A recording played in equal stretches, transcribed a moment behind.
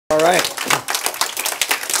right.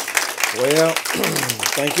 Well,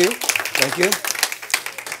 thank you. Thank you.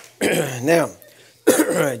 Now,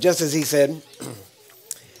 just as he said,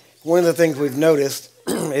 one of the things we've noticed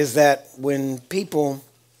is that when people,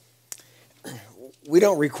 we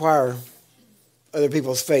don't require other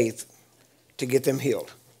people's faith to get them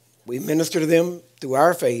healed. We minister to them through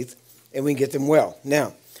our faith and we get them well.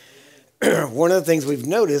 Now, one of the things we've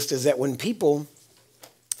noticed is that when people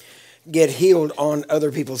get healed on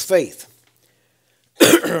other people's faith,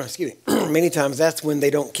 excuse me, many times that's when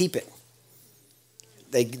they don't keep it.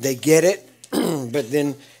 They get it, but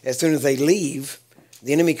then as soon as they leave,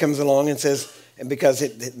 the enemy comes along and says, and because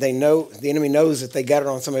they know, the enemy knows that they got it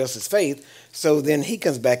on somebody else's faith, so then he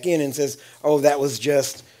comes back in and says, oh, that was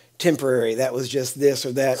just temporary, that was just this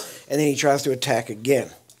or that, and then he tries to attack again.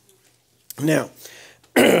 Now,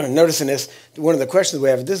 noticing this, one of the questions we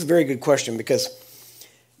have, this is a very good question because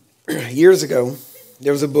years ago,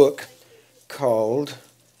 there was a book called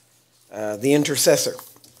The Intercessor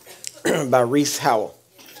by Reese Howell.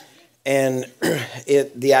 And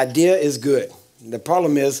the idea is good. The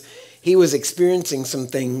problem is he was experiencing some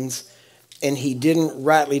things and he didn't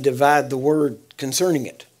rightly divide the word concerning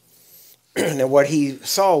it. Now what he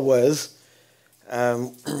saw was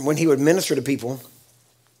when he would minister to people,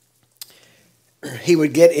 he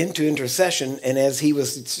would get into intercession, and as he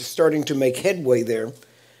was starting to make headway there,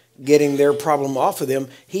 getting their problem off of them,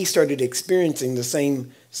 he started experiencing the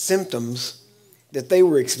same symptoms that they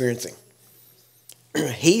were experiencing.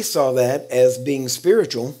 He saw that as being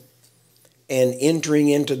spiritual and entering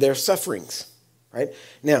into their sufferings, right?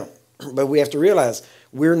 Now, but we have to realize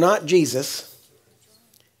we're not Jesus.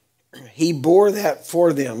 He bore that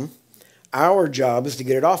for them. Our job is to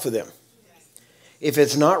get it off of them. If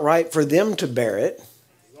it's not right for them to bear it,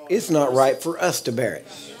 it's not right for us to bear it,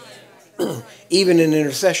 even in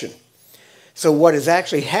intercession. So what is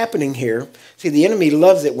actually happening here, see, the enemy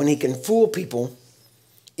loves it when he can fool people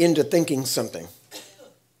into thinking something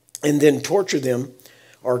and then torture them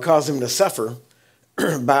or cause them to suffer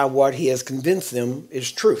by what he has convinced them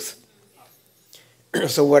is truth.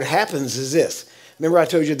 So what happens is this. Remember I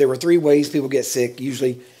told you there were 3 ways people get sick,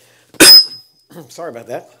 usually. Sorry about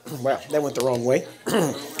that. Wow, that went the wrong way.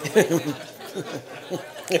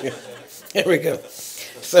 There we go.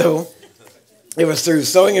 So it was through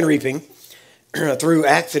sowing and reaping, through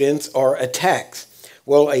accidents or attacks.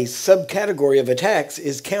 Well, a subcategory of attacks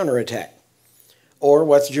is counterattack, or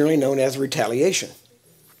what's generally known as retaliation.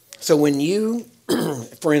 So when you,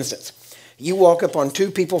 for instance, you walk up on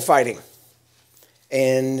 2 people fighting,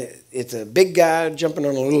 and it's a big guy jumping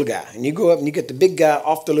on a little guy, and you go up and you get the big guy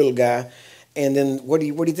off the little guy, and then what do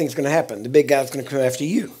you think is going to happen? The big guy's going to come after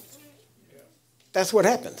you. That's what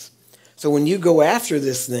happens. So when you go after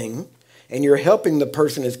this thing and you're helping the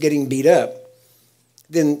person that's getting beat up,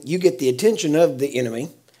 then you get the attention of the enemy,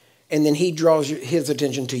 and then he draws his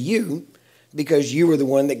attention to you because you were the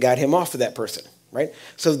one that got him off of that person, right?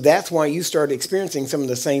 So that's why you start experiencing some of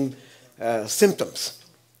the same symptoms,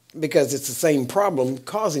 because it's the same problem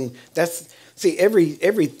causing. See,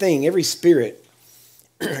 everything, every spirit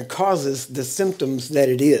causes the symptoms that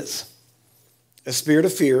it is. A spirit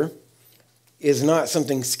of fear is not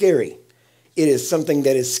something scary. It is something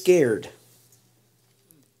that is scared.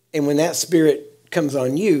 And when that spirit comes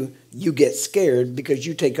on you, you get scared because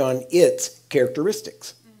you take on its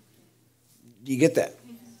characteristics. Do you get that?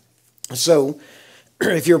 So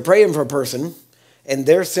if you're praying for a person and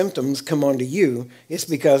their symptoms come onto you, it's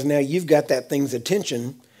because now you've got that thing's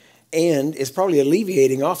attention and it's probably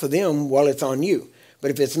alleviating off of them while it's on you.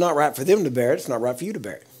 But if it's not right for them to bear it, it's not right for you to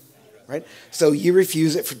bear it, right? So you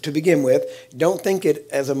refuse it to begin with. Don't think it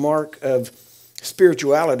as a mark of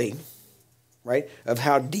spirituality, right, of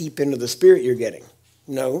how deep into the spirit you're getting.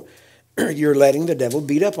 No, you're letting the devil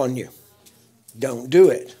beat up on you. Don't do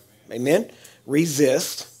it. Amen?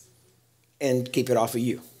 Resist and keep it off of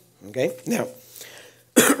you, okay? Now,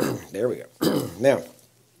 there we go. Now,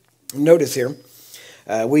 notice here,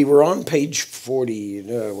 we were on page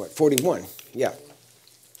 41, yeah.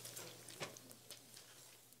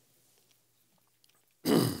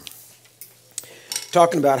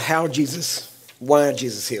 Talking about why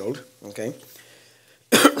Jesus healed, okay?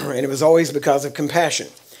 And it was always because of compassion.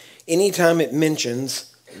 Anytime it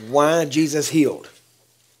mentions why Jesus healed,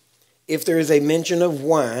 if there is a mention of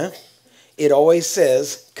why, it always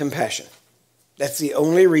says compassion. That's the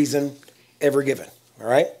only reason ever given, all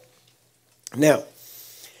right? Now,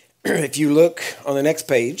 if you look on the next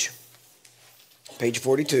page, page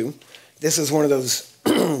 42, this is one of those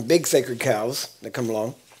big sacred cows that come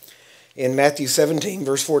along. In Matthew 17,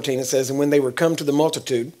 verse 14, it says, "And when they were come to the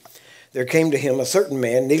multitude, there came to him a certain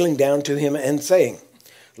man, kneeling down to him and saying,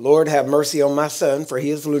 Lord, have mercy on my son, for he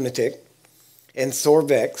is a lunatic and sore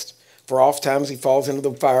vexed, for oft times he falls into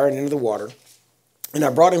the fire and into the water. And I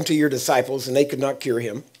brought him to your disciples, and they could not cure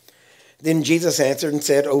him. Then Jesus answered and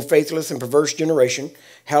said, O faithless and perverse generation,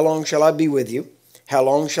 how long shall I be with you? How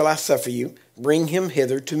long shall I suffer you? Bring him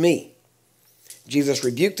hither to me. Jesus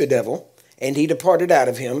rebuked the devil, and he departed out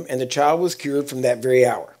of him, and the child was cured from that very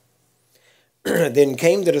hour. Then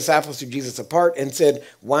came the disciples to Jesus apart and said,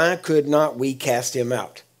 Why could not we cast him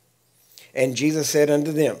out? And Jesus said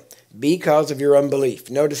unto them, Because of your unbelief.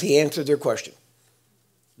 Notice he answered their question.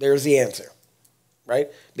 There's the answer, right?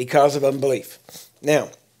 Because of unbelief. Now,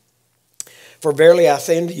 for verily I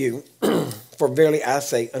say unto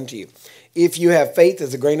you, if you have faith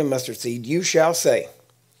as a grain of mustard seed, you shall say.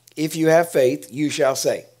 If you have faith, you shall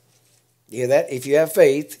say. You hear that? If you have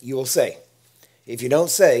faith, you will say. If you don't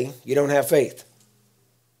say, you don't have faith.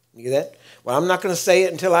 You hear that? Well, I'm not going to say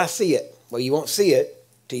it until I see it. Well, you won't see it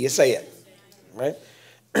till you say it, right?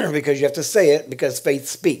 Because you have to say it because faith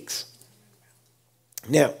speaks.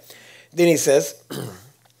 Now, then he says,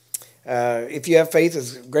 if you have faith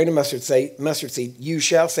as a grain of mustard seed, you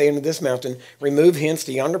shall say unto this mountain, remove hence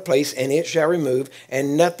to yonder place, and it shall remove,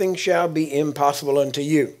 and nothing shall be impossible unto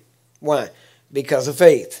you. Why? Because of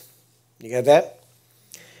faith. You got that?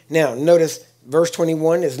 Now, notice verse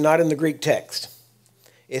 21 is not in the Greek text.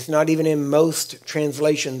 It's not even in most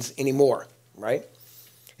translations anymore, right?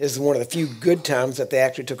 This is one of the few good times that they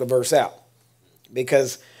actually took a verse out.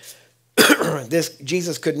 Because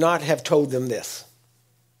Jesus could not have told them this.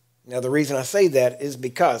 Now, the reason I say that is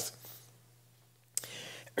because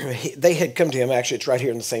they had come to him. Actually, it's right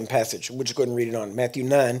here in the same passage. We'll just go ahead and read it on Matthew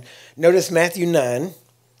 9. Notice Matthew 9.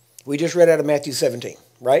 We just read out of Matthew 17,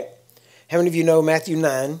 right? How many of you know Matthew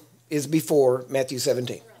 9 is before Matthew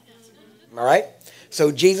 17? All right?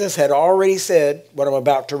 So Jesus had already said what I'm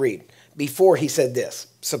about to read before he said this,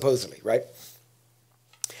 supposedly, right?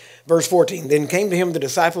 Verse 14, then came to him the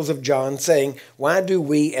disciples of John, saying, Why do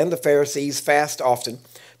we and the Pharisees fast often,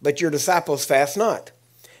 but your disciples fast not?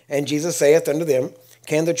 And Jesus saith unto them,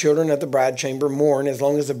 Can the children of the bride chamber mourn as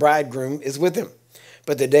long as the bridegroom is with them?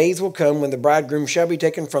 But the days will come when the bridegroom shall be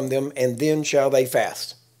taken from them, and then shall they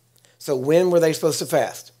fast. So when were they supposed to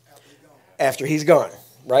fast? After he's gone,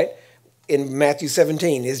 right? In Matthew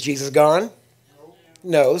 17, is Jesus gone?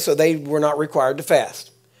 No, so they were not required to fast.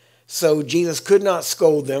 So Jesus could not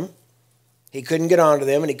scold them. He couldn't get on to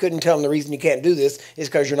them, and he couldn't tell them the reason you can't do this is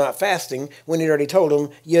because you're not fasting, when he already told them,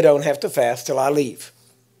 you don't have to fast till I leave.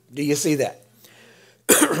 Do you see that?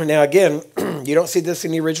 Now, again, you don't see this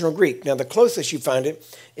in the original Greek. Now, the closest you find it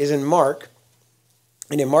is in Mark.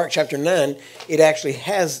 And in Mark chapter 9, it actually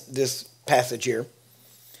has this passage here.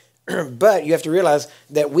 But you have to realize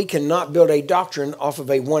that we cannot build a doctrine off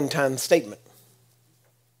of a one-time statement.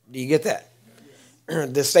 Do you get that?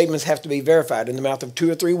 The statements have to be verified. In the mouth of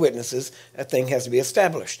 2 or 3 witnesses, a thing has to be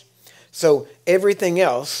established. So everything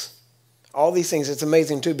else, all these things, it's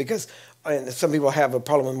amazing too, because some people have a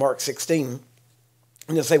problem with Mark 16.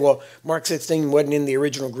 And they'll say, well, Mark 16 wasn't in the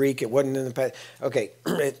original Greek. It wasn't in the past. Okay,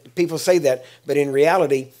 people say that. But in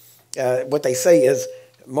reality, what they say is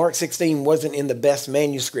Mark 16 wasn't in the best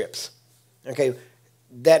manuscripts. Okay,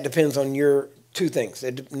 that depends on your two things.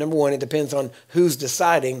 Number one, it depends on who's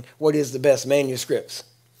deciding what is the best manuscripts.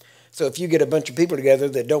 So if you get a bunch of people together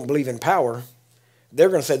that don't believe in power, they're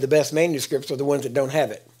going to say the best manuscripts are the ones that don't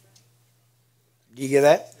have it. Do you get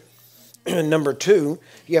that? Number two,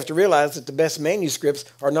 you have to realize that the best manuscripts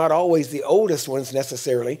are not always the oldest ones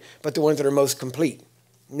necessarily, but the ones that are most complete.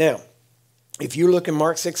 Now, if you look in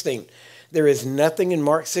Mark 16, there is nothing in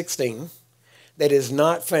Mark 16 that is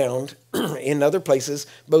not found in other places,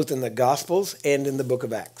 both in the Gospels and in the book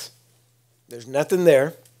of Acts. There's nothing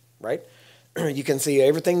there, right? You can see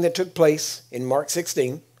everything that took place in Mark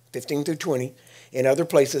 16, 15 through 20, in other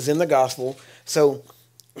places in the Gospel. So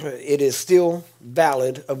it is still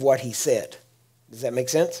valid of what he said. Does that make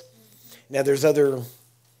sense? Now there's other,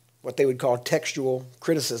 what they would call textual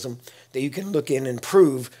criticism, that you can look in and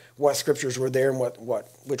prove what scriptures were there and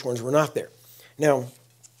which ones were not there. Now,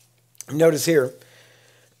 notice here,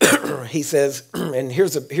 he says, and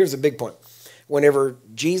here's a big point. Whenever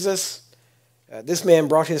Jesus, this man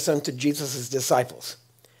brought his son to Jesus' disciples,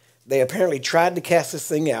 they apparently tried to cast this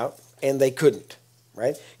thing out, and they couldn't,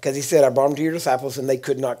 right? Because he said, I brought him to your disciples, and they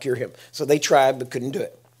could not cure him. So they tried, but couldn't do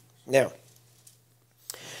it. Now,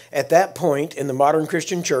 at that point in the modern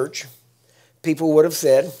Christian church, people would have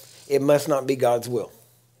said, it must not be God's will.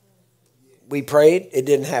 We prayed, it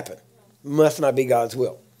didn't happen. Must not be God's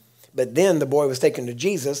will. But then the boy was taken to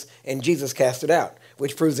Jesus, and Jesus cast it out,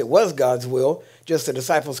 which proves it was God's will, just the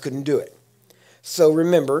disciples couldn't do it. So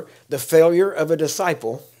remember, the failure of a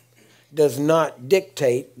disciple does not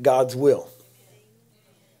dictate God's will.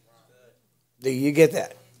 Do you get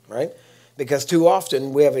that? Right? Because too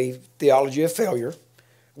often we have a theology of failure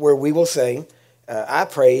where we will say, I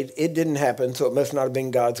prayed, it didn't happen, so it must not have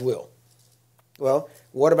been God's will. Well,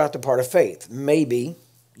 what about the part of faith? Maybe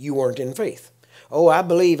you weren't in faith. Oh, I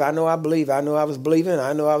believe, I know I believe, I know I was believing,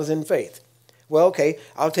 I know I was in faith. Well, okay,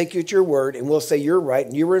 I'll take you at your word and we'll say you're right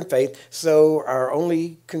and you were in faith, so our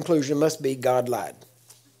only conclusion must be God lied.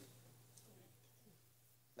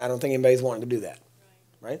 I don't think anybody's wanting to do that,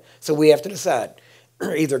 right? So we have to decide.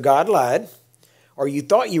 Either God lied or you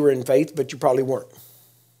thought you were in faith, but you probably weren't,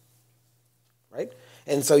 right?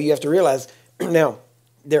 And so you have to realize, now,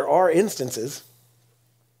 there are instances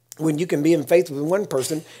when you can be in faith with one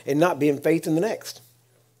person and not be in faith in the next.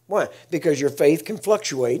 Why? Because your faith can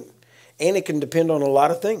fluctuate and it can depend on a lot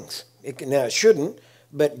of things. Now, it shouldn't,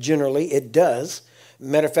 but generally it does.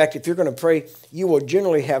 Matter of fact, if you're going to pray, you will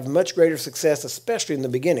generally have much greater success, especially in the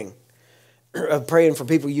beginning, of praying for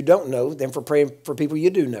people you don't know than for praying for people you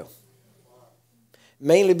do know.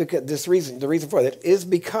 Mainly because the reason for that is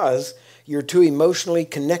because you're too emotionally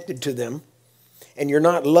connected to them and you're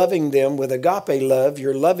not loving them with agape love,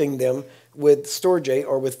 you're loving them with storge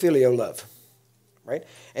or with filial love, right?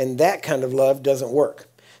 And that kind of love doesn't work.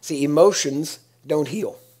 See, emotions don't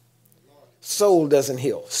heal. Soul doesn't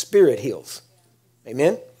heal. Spirit heals.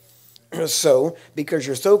 Amen? So, because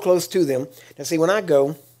you're so close to them. Now, see, when I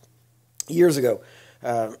go, years ago,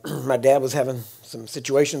 my dad was having some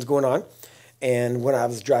situations going on. And when I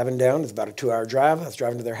was driving down, it's about a 2-hour drive, I was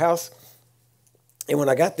driving to their house. And when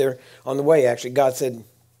I got there, on the way, actually, God said,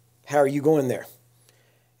 how are you going there?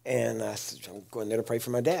 And I said, I'm going there to pray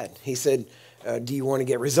for my dad. He said, do you want to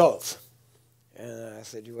get results? And I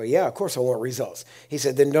said, well, yeah, of course I want results. He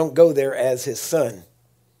said, then don't go there as his son.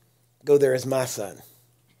 Go there as my son.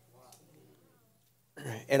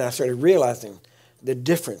 And I started realizing the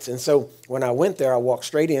difference. And so when I went there, I walked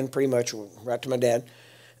straight in, pretty much right to my dad.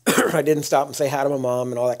 I didn't stop and say hi to my mom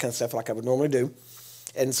and all that kind of stuff like I would normally do.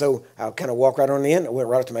 And so I kind of walked right on in. I went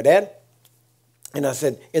right up to my dad. And I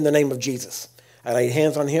said, in the name of Jesus. I laid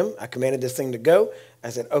hands on him. I commanded this thing to go. I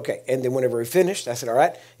said, okay. And then whenever he finished, I said, all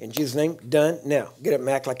right, in Jesus' name, done. Now, get up and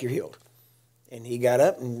act like you're healed. And he got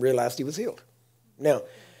up and realized he was healed. Now,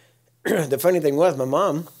 the funny thing was my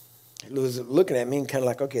mom was looking at me and kind of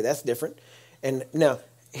like, okay, that's different. And now,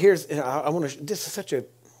 I want to, this is such a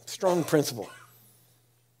strong principle.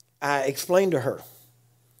 I explained to her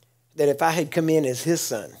that if I had come in as his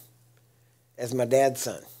son, as my dad's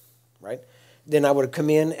son, right, then I would have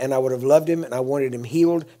come in and I would have loved him and I wanted him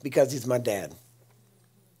healed because he's my dad.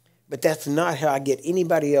 But that's not how I get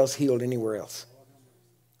anybody else healed anywhere else.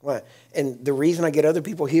 Why? And the reason I get other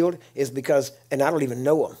people healed is because, and I don't even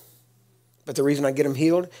know them, but the reason I get them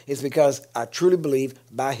healed is because I truly believe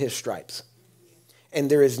by his stripes. And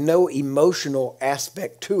there is no emotional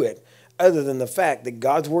aspect to it other than the fact that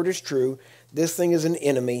God's word is true. This thing is an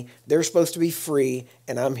enemy. They're supposed to be free,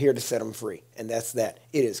 and I'm here to set them free. And that's that.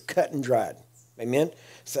 It is cut and dried. Amen?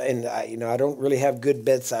 So, and I don't really have good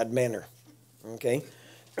bedside manner. Okay?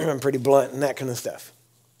 I'm pretty blunt and that kind of stuff.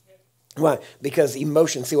 Why? Because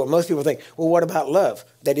emotion. See, what most people think, well, what about love?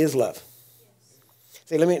 That is love.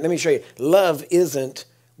 See, let me show you. Love isn't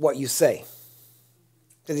what you say.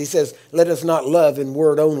 Because he says, let us not love in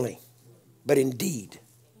word only, but in deed.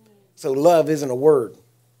 So love isn't a word.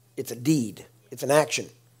 It's a deed. It's an action.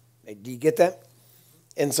 Do you get that?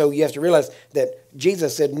 And so you have to realize that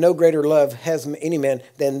Jesus said, no greater love has any man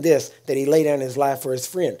than this, that he lay down his life for his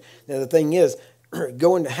friend. Now, the thing is,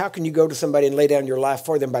 how can you go to somebody and lay down your life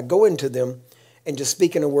for them? By going to them and just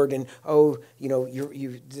speaking a word and,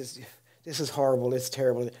 this is horrible, it's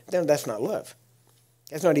terrible. Then that's not love.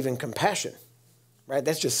 That's not even compassion, right?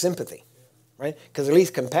 That's just sympathy, right? Because at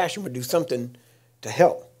least compassion would do something to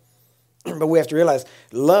help. But we have to realize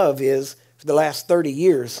love is, for the last 30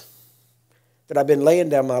 years, that I've been laying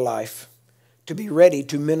down my life to be ready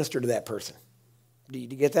to minister to that person. Do you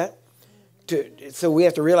get that? So we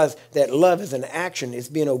have to realize that love is an action. It's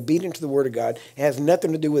being obedient to the Word of God. It has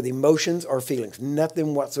nothing to do with emotions or feelings.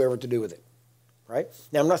 Nothing whatsoever to do with it. Right?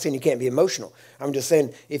 Now, I'm not saying you can't be emotional. I'm just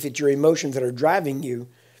saying if it's your emotions that are driving you,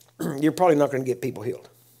 you're probably not going to get people healed.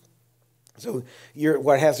 So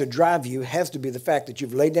what has to drive you has to be the fact that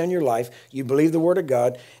you've laid down your life, you believe the Word of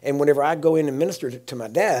God, and whenever I go in and minister to my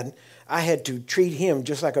dad, I had to treat him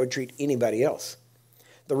just like I would treat anybody else.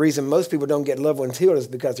 The reason most people don't get loved ones healed is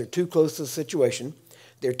because they're too close to the situation,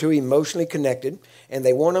 they're too emotionally connected, and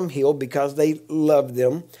they want them healed because they love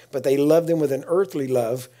them, but they love them with an earthly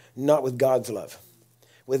love, not with God's love.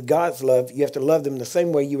 With God's love, you have to love them the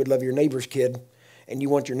same way you would love your neighbor's kid And you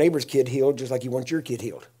want your neighbor's kid healed just like you want your kid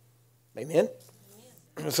healed. Amen?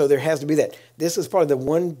 So there has to be that. This is probably the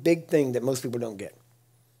one big thing that most people don't get,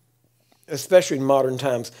 especially in modern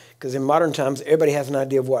times, because in modern times, everybody has an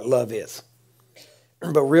idea of what love is.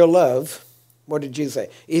 But real love, what did Jesus say?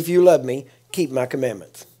 If you love me, keep my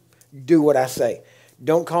commandments. Do what I say.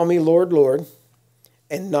 Don't call me Lord, Lord,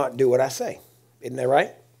 and not do what I say. Isn't that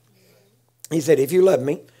right? He said, if you love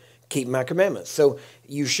me, keep my commandments. So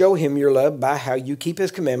you show him your love by how you keep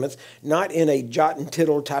his commandments, not in a jot and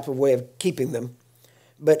tittle type of way of keeping them,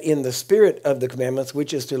 but in the spirit of the commandments,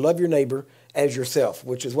 which is to love your neighbor as yourself,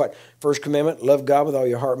 which is what? First commandment, love God with all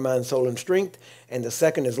your heart, mind, soul, and strength. And the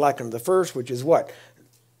second is like unto the first, which is what?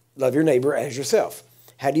 Love your neighbor as yourself.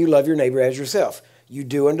 How do you love your neighbor as yourself? You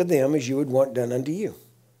do unto them as you would want done unto you.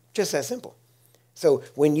 Just that simple. So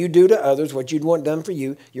when you do to others what you'd want done for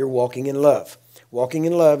you, you're walking in love. Walking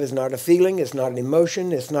in love is not a feeling. It's not an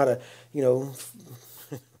emotion. It's not a,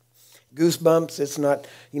 goosebumps. It's not,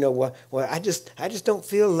 well, I just don't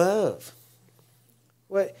feel love.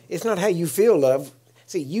 Well, it's not how you feel love.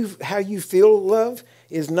 See, how you feel love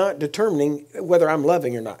is not determining whether I'm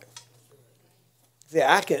loving or not. See,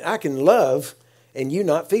 I can love and you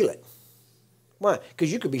not feel it. Why?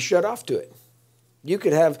 Because you could be shut off to it. You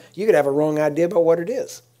could have a wrong idea about what it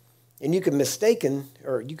is. And you could mistake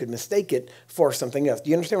it for something else. Do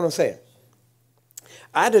you understand what I'm saying?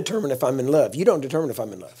 I determine if I'm in love. You don't determine if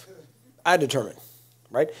I'm in love. I determine,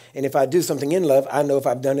 right? And if I do something in love, I know if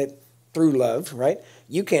I've done it through love, right?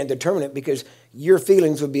 You can't determine it because your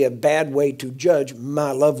feelings would be a bad way to judge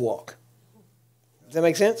my love walk. Does that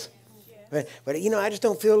make sense? Yeah. But I just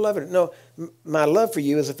don't feel love. No, my love for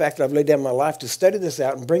you is the fact that I've laid down my life to study this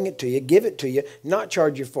out and bring it to you, give it to you, not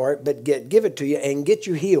charge you for it, but give it to you and get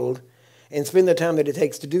you healed and spend the time that it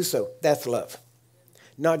takes to do so. That's love.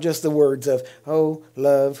 Not just the words of, oh,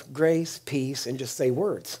 love, grace, peace, and just say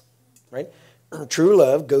words. Right? True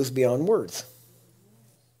love goes beyond words.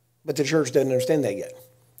 But the church doesn't understand that yet.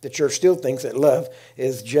 The church still thinks that love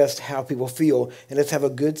is just how people feel, and let's have a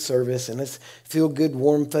good service, and let's feel good,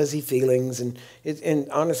 warm, fuzzy feelings, and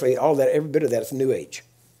honestly, all that, every bit of that is New Age.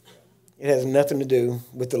 It has nothing to do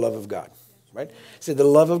with the love of God, right? So the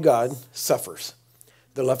love of God suffers.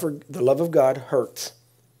 The love of God hurts.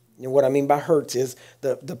 And what I mean by hurts is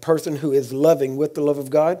the person who is loving with the love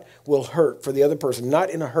of God will hurt for the other person.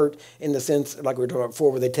 Not in a hurt in the sense, like we were talking about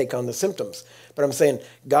before, where they take on the symptoms. But I'm saying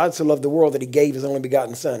God so loved the world that he gave his only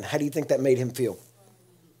begotten son. How do you think that made him feel?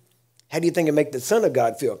 How do you think it made the Son of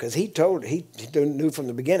God feel? Because he knew from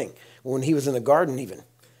the beginning, when he was in the garden even.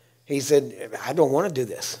 He said, I don't want to do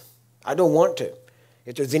this. I don't want to.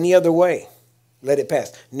 If there's any other way, let it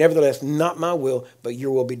pass. Nevertheless, not my will, but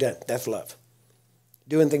your will be done. That's love.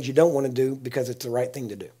 Doing things you don't want to do because it's the right thing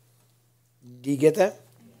to do. Do you get that?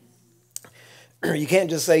 You can't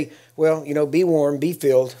just say, well, be warm, be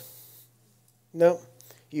filled. No.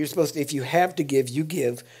 You're supposed to, if you have to give, you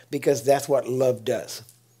give, because that's what love does.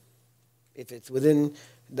 If it's within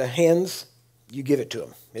the hands, you give it to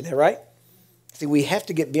them. Isn't that right? See, we have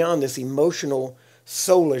to get beyond this emotional,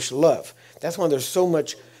 soulish love. That's why there's so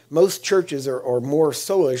much, most churches are more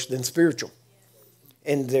soulish than spiritual.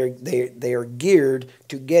 And they are geared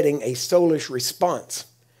to getting a soulish response.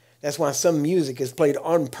 That's why some music is played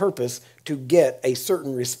on purpose to get a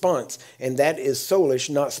certain response. And that is soulish,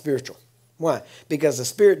 not spiritual. Why? Because the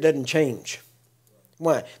spirit doesn't change.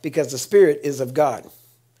 Why? Because the spirit is of God.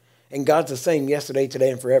 And God's the same yesterday, today,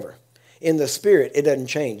 and forever. In the spirit, it doesn't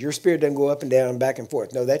change. Your spirit doesn't go up and down, back and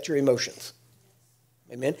forth. No, that's your emotions.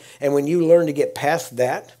 Amen? And when you learn to get past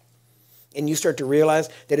that, and you start to realize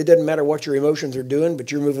that it doesn't matter what your emotions are doing,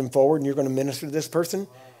 but you're moving forward and you're going to minister to this person,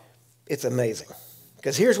 it's amazing.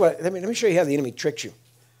 Because here's what, let me show you how the enemy tricks you.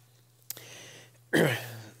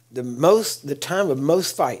 The time of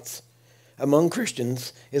most fights among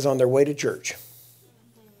Christians is on their way to church.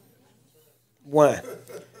 Why?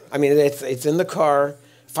 I mean, it's in the car,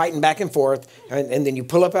 fighting back and forth, and then you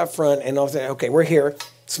pull up out front and all say, okay, we're here,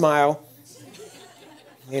 smile.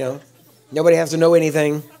 Nobody has to know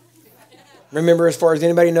anything. Remember, as far as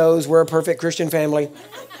anybody knows, we're a perfect Christian family.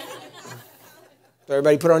 So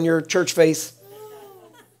everybody put on your church face.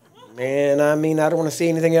 And I don't want to see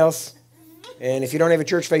anything else. And if you don't have a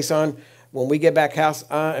church face on, when we get back house,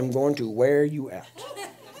 I am going to wear you out.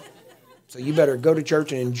 So you better go to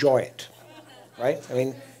church and enjoy it. Right?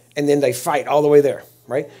 And then they fight all the way there.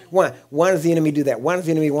 Right? Why? Why does the enemy do that? Why does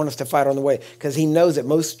the enemy want us to fight on the way? Because he knows that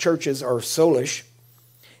most churches are soulish.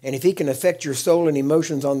 And if he can affect your soul and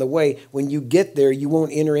emotions on the way, when you get there, you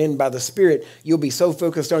won't enter in by the Spirit. You'll be so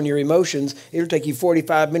focused on your emotions, it'll take you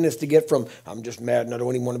 45 minutes to get from, I'm just mad and I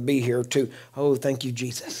don't even want to be here, to, oh, thank you,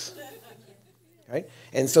 Jesus. right?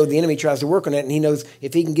 And so the enemy tries to work on that, and he knows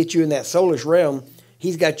if he can get you in that soulish realm,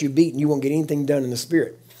 he's got you beat, and you won't get anything done in the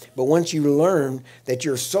spirit. But once you learn that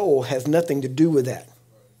your soul has nothing to do with that,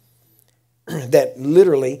 that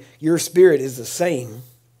literally your spirit is the same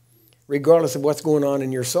regardless of what's going on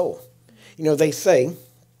in your soul. You know, they say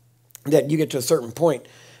that you get to a certain point,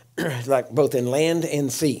 like both in land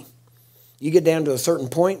and sea. You get down to a certain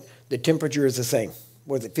point, the temperature is the same.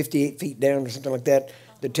 Was it 58 feet down or something like that?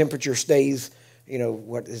 The temperature stays, you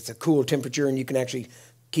know, it's a cool temperature, and you can actually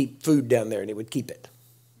keep food down there, and it would keep it,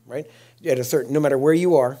 right? At a certain, no matter where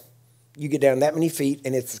you are, you get down that many feet,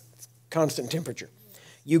 and it's constant temperature.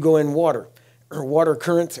 You go in water. Water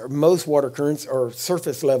currents, or most water currents, or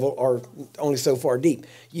surface level, are only so far deep.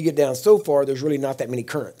 You get down so far, there's really not that many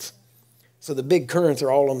currents. So the big currents are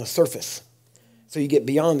all on the surface. So you get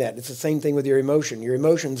beyond that. It's the same thing with your emotion. Your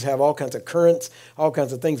emotions have all kinds of currents, all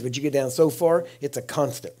kinds of things, but you get down so far, it's a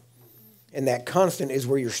constant. And that constant is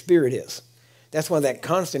where your spirit is. That's why that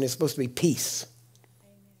constant is supposed to be peace.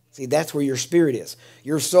 See, that's where your spirit is.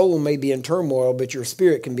 Your soul may be in turmoil, but your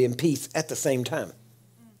spirit can be in peace at the same time.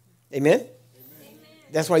 Amen?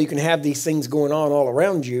 That's why you can have these things going on all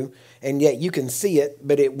around you, and yet you can see it,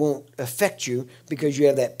 but it won't affect you because you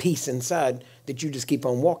have that peace inside that you just keep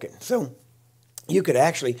on walking. So you could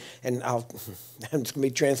actually, and I'm just going to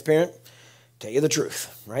be transparent, tell you the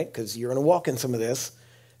truth, right? Because you're going to walk in some of this,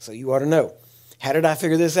 so you ought to know. How did I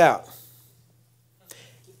figure this out?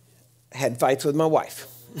 Had fights with my wife.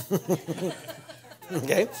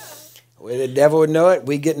 Okay? Well, the devil would know it.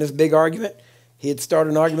 We'd get in this big argument. He'd start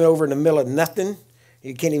an argument over in the middle of nothing.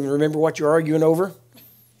 You can't even remember what you're arguing over.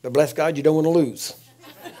 But bless God, you don't want to lose.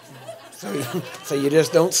 So you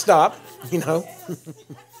just don't stop, you know.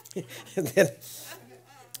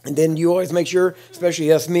 and then you always make sure,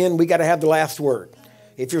 especially us men, we got to have the last word.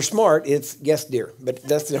 If you're smart, it's yes, dear. But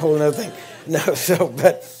that's a whole other thing. No,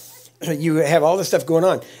 but you have all this stuff going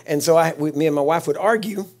on. And so me and my wife would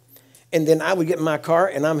argue, and then I would get in my car,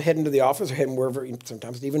 and I'm heading to the office or heading wherever,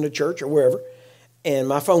 sometimes even to church or wherever, and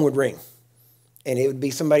my phone would ring. And it would be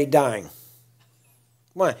somebody dying.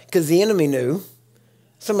 Why? Because the enemy knew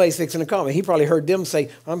somebody's fixing to call me. He probably heard them say,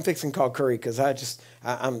 I'm fixing to call Curry because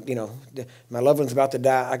I'm, you know, my loved one's about to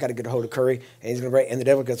die. I got to get a hold of Curry. And he's going to break. And the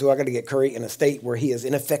devil goes, I got to get Curry in a state where he is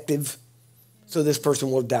ineffective so this person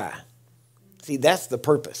will die. See, that's the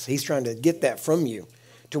purpose. He's trying to get that from you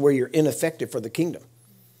to where you're ineffective for the kingdom.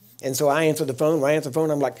 And so I answer the phone. When I answer the phone,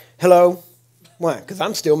 I'm like, hello. Why? Because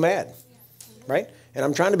I'm still mad, right? And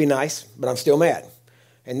I'm trying to be nice, but I'm still mad.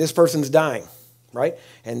 And this person's dying, right?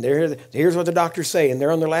 And here's what the doctors say, and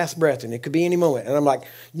they're on their last breath, and it could be any moment. And I'm like,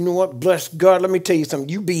 you know what? Bless God, let me tell you something.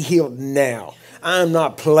 You be healed now. I'm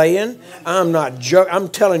not playing. I'm not joking. I'm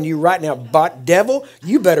telling you right now, devil,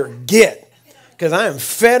 you better get, because I am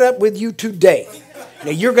fed up with you today.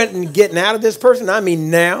 Now, you're getting out of this person. I mean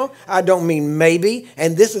now. I don't mean maybe.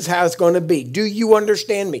 And this is how it's going to be. Do you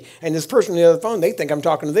understand me? And this person on the other phone, they think I'm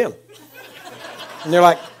talking to them. And they're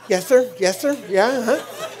like, yes, sir. Yes, sir. Yeah,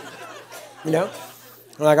 huh? You know?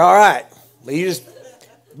 I'm like, all right. Well, you just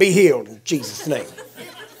be healed in Jesus' name.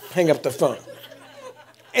 Hang up the phone.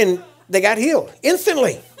 And they got healed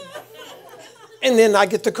instantly. And then I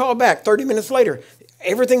get the call back 30 minutes later.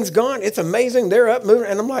 Everything's gone. It's amazing. They're up moving.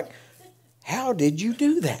 And I'm like, how did you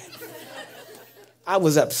do that? I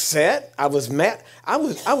was upset. I was mad. I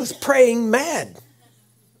was praying mad.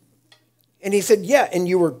 And he said, yeah, and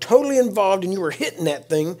you were totally involved and you were hitting that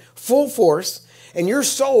thing full force, and your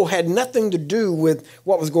soul had nothing to do with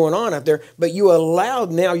what was going on out there, but you allowed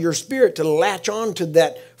now your spirit to latch on to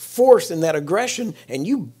that force and that aggression, and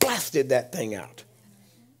you blasted that thing out.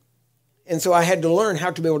 And so I had to learn how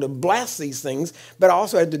to be able to blast these things, but I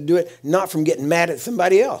also had to do it not from getting mad at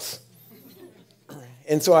somebody else.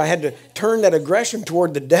 And so I had to turn that aggression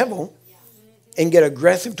toward the devil and get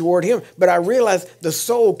aggressive toward him. But I realized the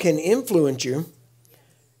soul can influence you,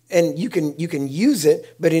 and you can use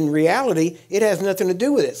it, but in reality, it has nothing to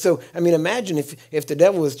do with it. So, I mean, imagine if the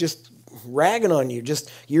devil was just ragging on you,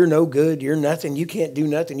 just, you're no good, you're nothing, you can't do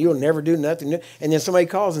nothing, you'll never do nothing. And then somebody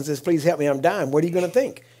calls and says, please help me, I'm dying. What are you going to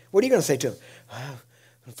think? What are you going to say to him?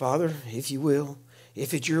 Father, if you will,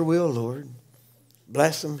 if it's your will, Lord,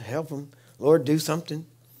 bless them, help them. Lord, do something.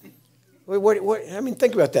 What? I mean,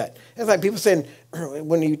 think about that. It's like people saying,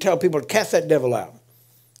 when you tell people to cast that devil out.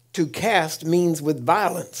 To cast means with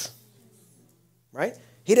violence, right?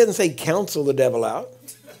 He doesn't say counsel the devil out.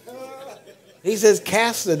 He says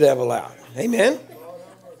cast the devil out. Amen?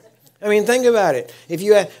 I mean, think about it. If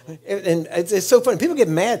you have, and it's so funny. People get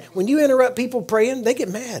mad. When you interrupt people praying, they get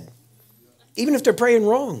mad. Even if they're praying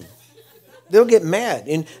wrong. They'll get mad.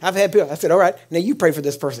 And I've had people, I said, all right, now you pray for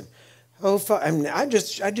this person. Oh, I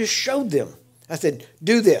just showed them. I said,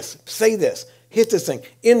 do this, say this, hit this thing.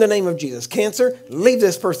 In the name of Jesus. Cancer, leave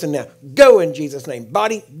this person now. Go in Jesus' name.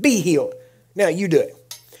 Body, be healed. Now you do it.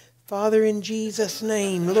 Father, in Jesus'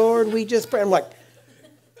 name, Lord, we just pray. I'm like,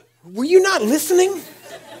 were you not listening?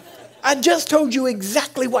 I just told you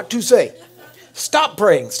exactly what to say. Stop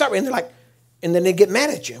praying. Stop. And they're like, and then they get mad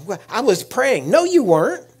at you. Well, I was praying. No, you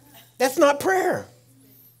weren't. That's not prayer.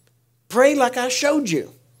 Pray like I showed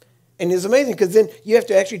you. And it's amazing because then you have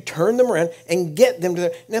to actually turn them around and get them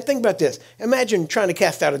to now think about this. Imagine trying to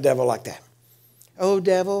cast out a devil like that. Oh,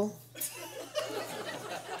 devil.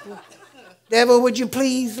 Devil, would you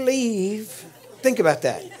please leave? Think about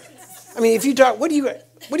that. I mean, if you talk, what do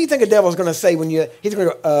you think a devil's going to say when he's going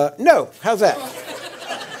to go, no, how's that?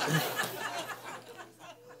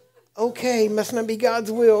 Okay, must not be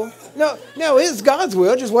God's will. No, it's God's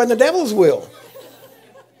will, it just wasn't the devil's will.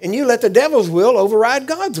 And you let the devil's will override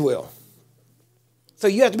God's will. So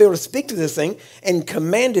you have to be able to speak to this thing and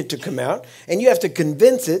command it to come out. And you have to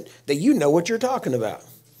convince it that you know what you're talking about.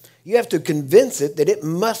 You have to convince it that it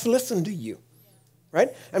must listen to you. Right?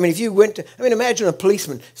 I mean, if you imagine a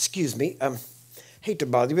policeman. Excuse me, hate to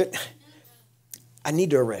bother you, but I need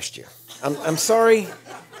to arrest you. I'm sorry.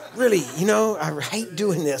 Really, I hate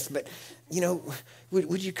doing this, but,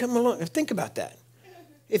 would you come along? Think about that.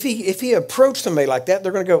 If he approached somebody like that,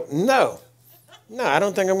 they're going to go, no, I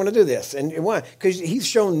don't think I'm going to do this. And why? Because he's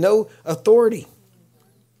shown no authority.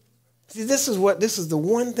 See, this is the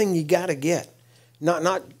one thing you got to get.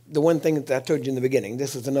 Not the one thing that I told you in the beginning.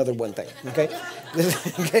 This is another one thing, okay?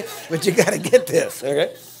 Okay? But you got to get this,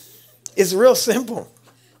 okay? It's real simple.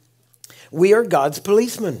 We are God's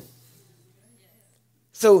policemen.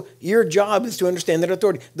 So your job is to understand that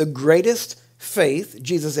authority. The greatest faith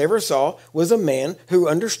Jesus ever saw was a man who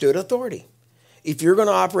understood authority. If you're going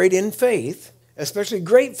to operate in faith, especially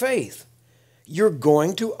great faith, you're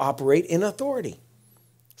going to operate in authority.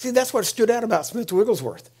 See, that's what stood out about Smith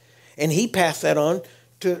Wigglesworth. And he passed that on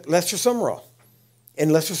to Lester Sumrall.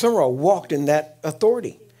 And Lester Sumrall walked in that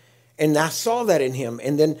authority. And I saw that in him.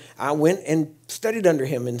 And then I went and studied under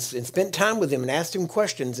him and spent time with him and asked him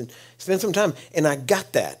questions and spent some time. And I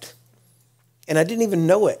got that. And I didn't even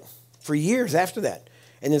know it for years after that.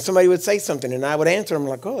 And then somebody would say something and I would answer. I'm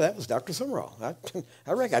like, oh, that was Dr. Sumrall.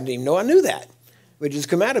 I reckon I didn't even know I knew that. It would just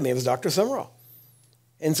come out of me. It was Dr. Sumrall.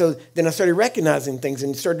 And so then I started recognizing things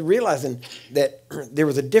and started realizing that there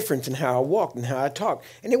was a difference in how I walked and how I talked.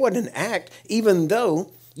 And it wasn't an act, even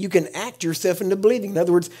though you can act yourself into believing. In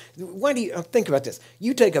other words, why do you think about this?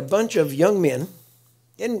 You take a bunch of young men,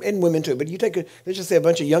 and women too, but let's just say a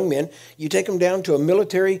bunch of young men, you take them down to a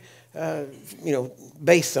military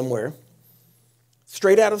base somewhere,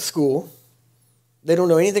 straight out of school. They don't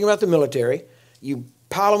know anything about the military. You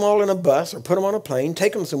pile them all in a bus or put them on a plane,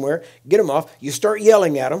 take them somewhere, get them off. You start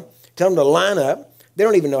yelling at them, tell them to line up. They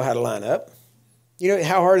don't even know how to line up.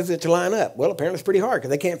 How hard is it to line up? Well, apparently it's pretty hard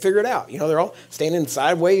because they can't figure it out. They're all standing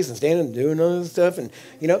sideways and standing and doing all this stuff. And,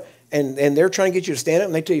 and they're trying to get you to stand up.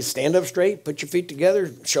 And they tell you, stand up straight, put your feet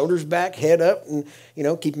together, shoulders back, head up, and,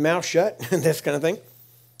 keep your mouth shut, and this kind of thing.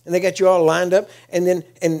 And they got you all lined up. And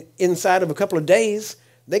inside of a couple of days,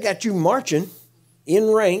 they got you marching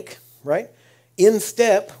in rank, right? In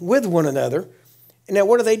step with one another. And now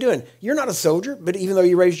what are they doing? You're not a soldier, but even though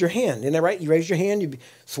you raised your hand, isn't that right? You raised your hand, you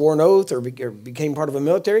swore an oath or became part of a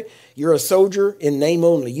military. You're a soldier in name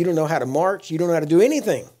only. You don't know how to march. You don't know how to do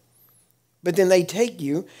anything. But then they take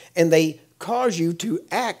you and they cause you to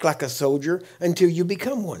act like a soldier until you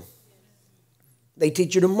become one. They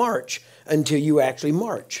teach you to march until you actually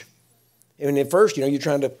march. And at first, you're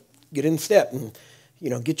trying to get in step and,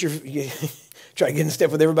 try to get in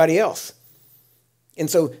step with everybody else. And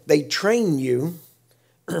so they train you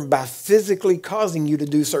by physically causing you to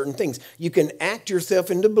do certain things. You can act yourself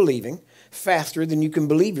into believing faster than you can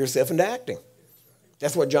believe yourself into acting.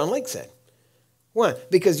 That's what John Lake said. Why?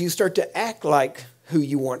 Because you start to act like who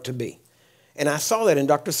you want to be. And I saw that in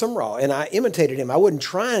Dr. Sumrall, and I imitated him. I wasn't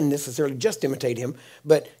trying necessarily just to imitate him,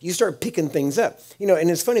 but you start picking things up. And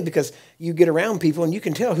it's funny because you get around people and you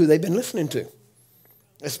can tell who they've been listening to,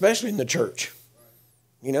 especially in the church.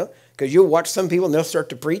 Because you'll watch some people and they'll start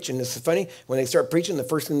to preach, and it's funny, when they start preaching, the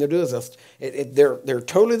first thing they'll do is they're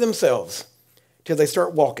totally themselves till they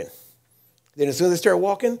start walking. Then as soon as they start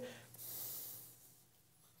walking,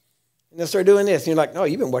 and they'll start doing this, and you're like, oh,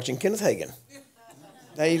 you've been watching Kenneth Hagin.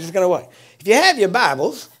 Now you're just going to watch. If you have your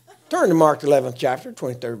Bibles, turn to Mark 11th chapter,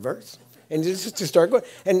 23rd verse, and just to start going.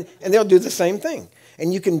 And they'll do the same thing.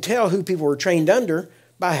 And you can tell who people were trained under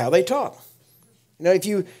by how they talk.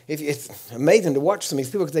 If it's amazing to watch some of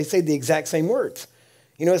these people because they say the exact same words.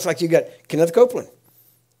 It's like you got Kenneth Copeland.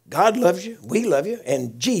 God loves you, we love you,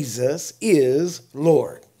 and Jesus is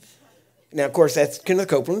Lord. Now, of course, that's Kenneth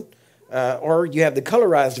Copeland, or you have the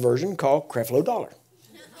colorized version called Creflo Dollar,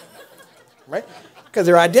 right? Because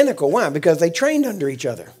they're identical. Why? Because they trained under each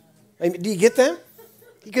other. I mean, do you get that?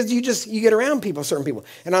 Because you get around people, certain people.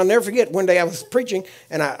 And I'll never forget, one day I was preaching,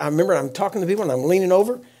 and I remember I'm talking to people, and I'm leaning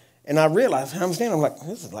over, and I realized how I'm standing. I'm like,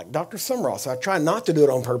 this is like Dr. Summerall. So I try not to do it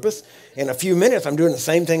on purpose. In a few minutes, I'm doing the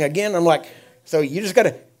same thing again. I'm like, so you just got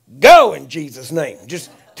to go in Jesus' name.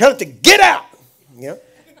 Just tell it to get out. You know?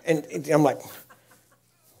 And I'm like,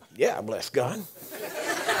 yeah, bless God.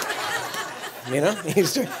 You know,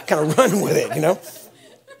 he's kind of running with it, you know.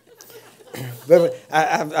 But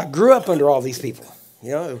I grew up under all these people,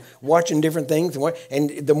 you know, watching different things.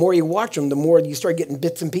 And the more you watch them, the more you start getting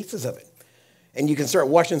bits and pieces of it. And you can start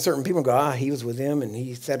watching certain people and go, he was with him and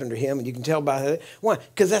he sat under him. And you can tell by that. Why?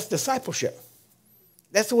 Because that's discipleship.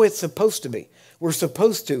 That's the way it's supposed to be. We're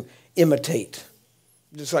supposed to imitate.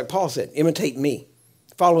 Just like Paul said, imitate me.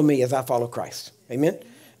 Follow me as I follow Christ. Amen?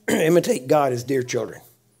 Imitate God as dear children.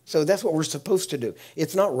 So that's what we're supposed to do.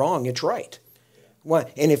 It's not wrong. It's right.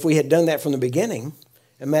 Why? And if we had done that from the beginning,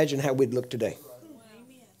 imagine how we'd look today.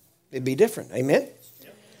 It'd be different. Amen?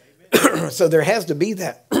 So there has to be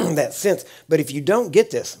that, that sense. But if you don't get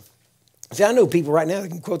this, see, I know people right now that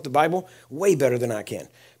can quote the Bible way better than I can.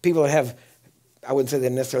 People that have, I wouldn't say they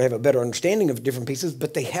necessarily have a better understanding of different pieces,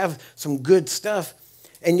 but they have some good stuff.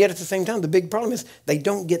 And yet at the same time, the big problem is they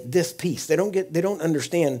don't get this piece. They don't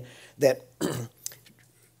understand that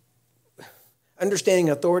understanding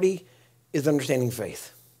authority is understanding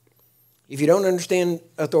faith. If you don't understand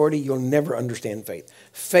authority, you'll never understand faith.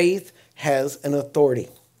 Faith has an authority.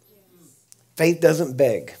 Faith doesn't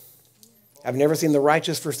beg. I've never seen the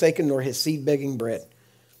righteous forsaken nor his seed begging bread.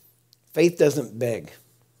 Faith doesn't beg.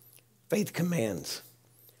 Faith commands.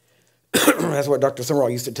 That's what Dr. Summerall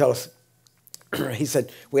used to tell us. He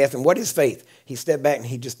said, we asked him, what is faith? He stepped back and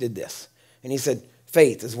he just did this. And he said,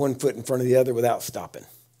 faith is one foot in front of the other without stopping.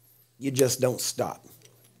 You just don't stop.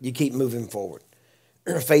 You keep moving forward.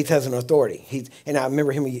 Faith has an authority. And I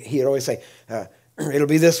remember him, he'd always say, it'll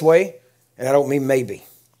be this way, and I don't mean maybe.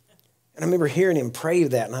 And I remember hearing him pray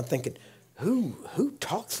that, and I'm thinking, who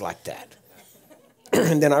talks like that?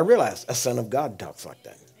 And then I realized a son of God talks like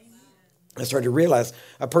that. I started to realize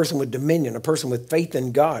a person with dominion, a person with faith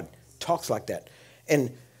in God talks like that.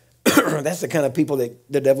 And that's the kind of people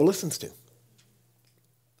that the devil listens to.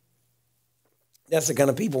 That's the kind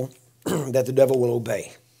of people that the devil will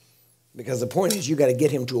obey. Because the point is you got to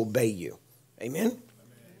get him to obey you. Amen?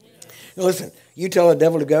 Now listen, you tell the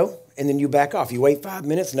devil to go, and then you back off. You wait 5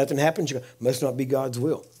 minutes, nothing happens, you go, must not be God's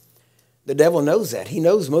will. The devil knows that. He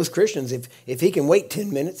knows most Christians, if he can wait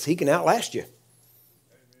 10 minutes, he can outlast you.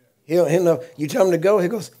 He'll know. You tell him to go, he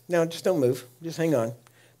goes, no, just don't move. Just hang on.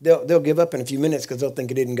 They'll give up in a few minutes because they'll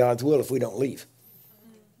think it isn't God's will if we don't leave.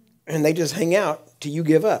 And they just hang out till you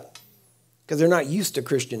give up because they're not used to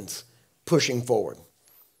Christians pushing forward.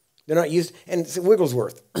 They're not used. And it's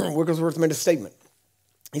Wigglesworth. Wigglesworth made a statement.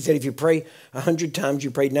 He said, if you pray 100 times,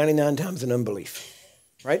 you prayed 99 times in unbelief.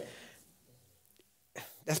 Right?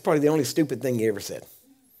 That's probably the only stupid thing he ever said.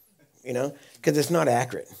 You know, because it's not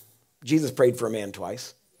accurate. Jesus prayed for a man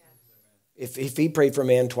twice. If he prayed for a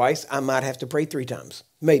man twice, I might have to pray 3 times.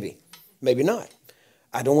 Maybe. Maybe not.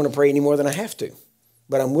 I don't want to pray any more than I have to.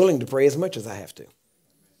 But I'm willing to pray as much as I have to.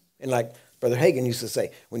 And like Brother Hagin used to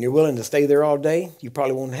say, when you're willing to stay there all day, you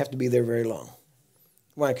probably won't have to be there very long.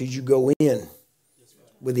 Why? Because you go in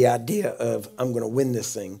with the idea of, I'm going to win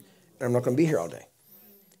this thing, and I'm not going to be here all day.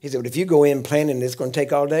 He said, but if you go in planning it's going to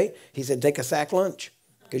take all day, he said, take a sack lunch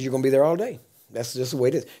because you're going to be there all day. That's just the way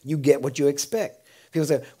it is. You get what you expect. People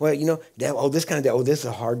say, well, you know, this kind of, this is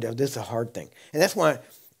a hard thing. And that's why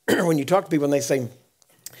when you talk to people and they say,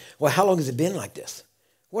 well, how long has it been like this?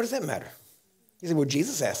 What does that matter? You say, well,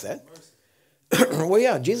 Jesus asked that. Well,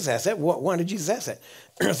 yeah, Jesus asked that. Why did Jesus ask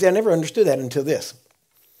that? See, I never understood that until this.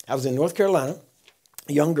 I was in North Carolina,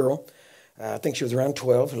 a young girl. I think she was around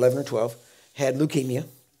 11 or 12, had leukemia.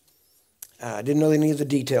 I didn't know any of the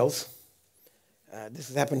details. This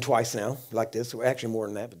has happened twice now, like this. Well, actually more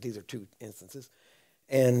than that, but these are 2 instances.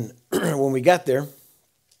 And when we got there,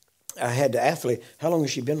 I had to ask, how long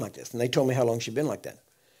has she been like this? And they told me how long she'd been like that.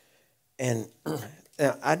 And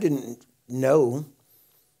I didn't know.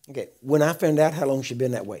 Okay, when I found out how long she'd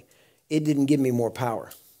been that way, it didn't give me more power.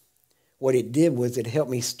 What it did was it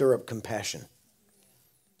helped me stir up compassion.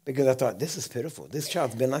 Because I thought, this is pitiful. This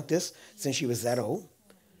child's been like this since she was that old.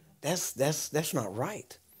 That's not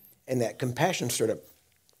right. And that compassion stirred up.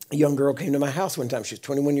 A young girl came to my house one time. She was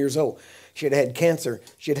 21 years old. She had had cancer.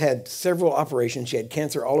 She had had several operations. She had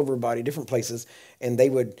cancer all over her body, different places. And they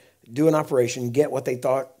would do an operation, get what they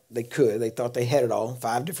thought they could. They thought they had it all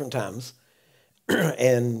 5 different times.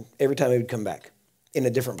 And every time they would come back in a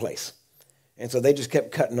different place. And so they just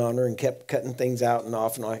kept cutting on her and kept cutting things out and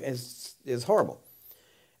off and on. It was horrible.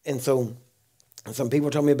 And so some people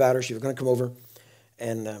told me about her. She was going to come over.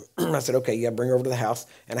 And I said, okay, yeah, bring her over to the house.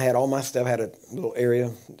 And I had all my stuff. I had a little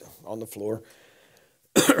area on the floor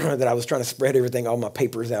that I was trying to spread everything, all my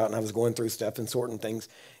papers out. And I was going through stuff and sorting things.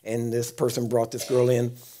 And this person brought this girl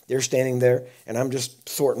in. They're standing there. And I'm just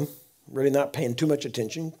sorting, really not paying too much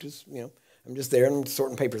attention. Just, I'm just there and I'm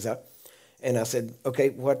sorting papers out. And I said, okay,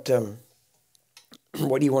 what do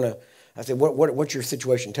you want to, I said, what's your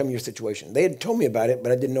situation? Tell me your situation. They had told me about it,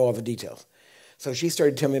 but I didn't know all the details. So she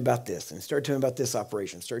started telling me about this and started telling me about this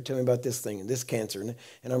operation, started telling me about this thing and this cancer.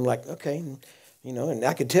 And I'm like, okay, and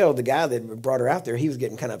I could tell the guy that brought her out there, he was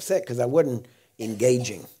getting kind of upset because I wasn't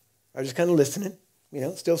engaging. I was just kind of listening,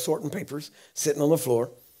 still sorting papers, sitting on the floor.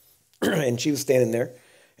 And she was standing there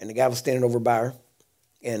and the guy was standing over by her.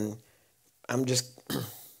 And I'm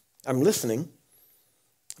listening,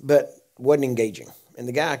 but wasn't engaging. And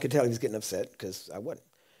the guy, I could tell he was getting upset because I wasn't.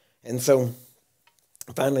 And so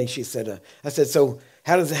finally she said, I said, so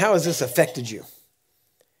how has this affected you?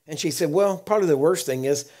 And she said, well, probably the worst thing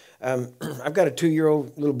is I've got a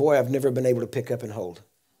 2-year-old little boy I've never been able to pick up and hold.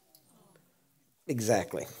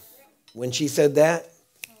 Exactly. When she said that,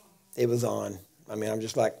 it was on. I mean, I'm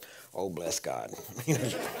just like, oh, bless God. And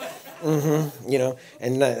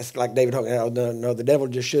it's like David Hawkins, no, the devil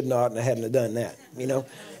just should not, and I hadn't have done that,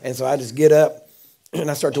 And so I just get up, and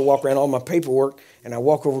I start to walk around all my paperwork, and I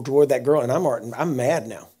walk over toward that girl, and I'm mad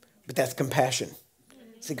now. But that's compassion.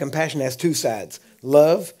 See, compassion has 2 sides,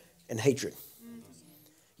 love and hatred.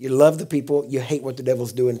 You love the people, you hate what the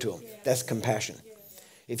devil's doing to them. That's compassion.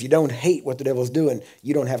 If you don't hate what the devil's doing,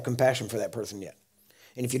 you don't have compassion for that person yet.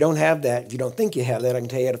 And if you don't have that, if you don't think you have that, I can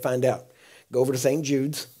tell you how to find out. Go over to St.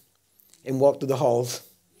 Jude's and walk through the halls.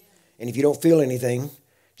 And if you don't feel anything,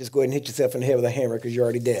 just go ahead and hit yourself in the head with a hammer because you're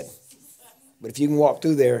already dead. But if you can walk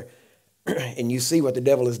through there and you see what the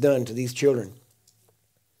devil has done to these children,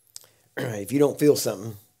 if you don't feel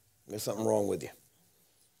something, there's something wrong with you.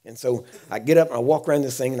 And so I get up and I walk around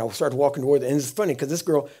this thing and I start walking toward it. And it's funny because this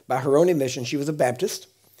girl, by her own admission, she was a Baptist.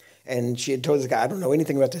 And she had told this guy, I don't know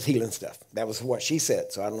anything about this healing stuff. That was what she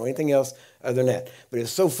said. So I don't know anything else other than that. But it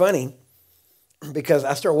was so funny because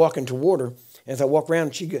I start walking toward her. And as I walk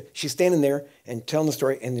around, she's standing there and telling the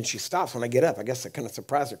story. And then she stops when I get up. I guess I kind of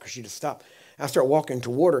surprised her because she just stopped. I start walking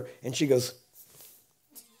toward her and she goes,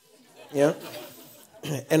 And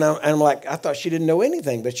I'm like, I thought she didn't know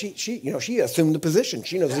anything. But she assumed the position.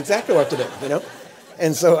 She knows exactly what to do,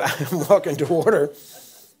 And so I'm walking toward her.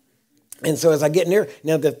 And so as I get near,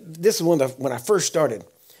 now this is when I first started,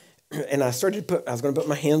 and I was going to put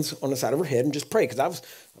my hands on the side of her head and just pray because I was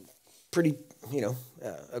pretty,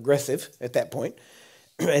 aggressive at that point.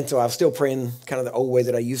 And so I was still praying kind of the old way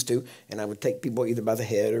that I used to, and I would take people either by the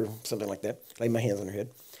head or something like that, lay my hands on her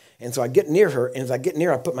head. And so I get near her, and as I get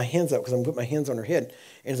near, I put my hands up because I'm going to put my hands on her head.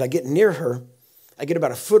 And as I get near her, I get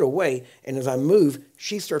about a foot away, and as I move,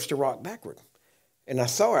 she starts to rock backward. And I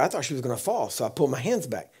saw her. I thought she was going to fall, so I pulled my hands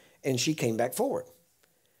back. And she came back forward.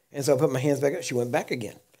 And so I put my hands back up. She went back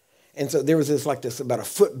again. And so there was this about a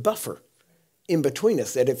foot buffer in between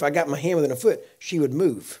us that if I got my hand within a foot, she would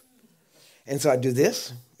move. And so I do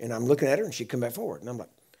this, and I'm looking at her, and she'd come back forward. And I'm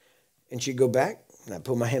like, and she'd go back, and I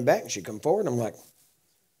pull my hand back, and she'd come forward. And I'm like,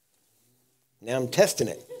 now I'm testing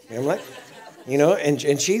it. And I'm like,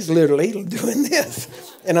 and she's literally doing this.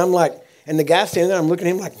 And I'm like, and the guy standing there, I'm looking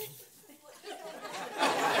at him like,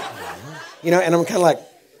 and I'm kind of like,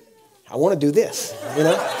 I want to do this,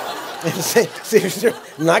 And seriously,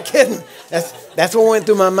 I'm not kidding. That's what went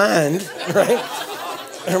through my mind, right?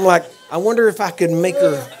 And I'm like, I wonder if I could make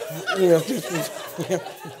her,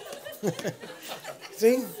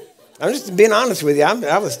 See, I'm just being honest with you.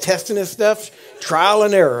 I was testing this stuff, trial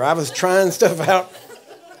and error. I was trying stuff out.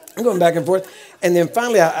 I'm going back and forth. And then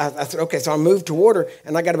finally I said, okay, so I moved toward her,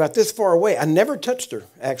 and I got about this far away. I never touched her,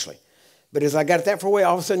 actually. But as I got that far away,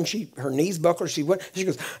 all of a sudden her knees buckled. She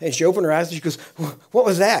goes, and she opened her eyes and she goes, what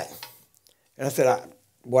was that? And I said,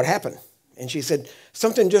 what happened? And she said,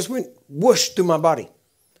 something just went whoosh through my body.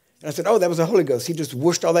 And I said, oh, that was the Holy Ghost. He just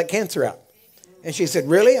whooshed all that cancer out. And she said,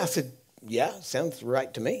 really? I said, yeah, sounds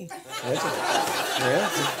right to me.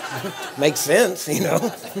 Makes sense,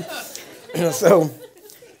 So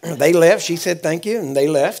they left. She said, thank you. And they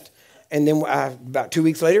left. And then about 2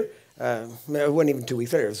 weeks later, It wasn't even 2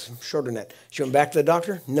 weeks later. It was shorter than that. She went back to the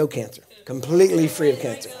doctor. No cancer. Completely free of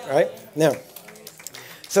cancer. All right? Now,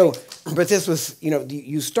 so, but this was,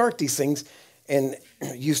 you start these things and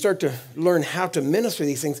you start to learn how to minister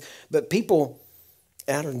these things. But people,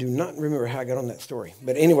 I do not remember how I got on that story.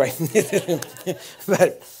 But anyway,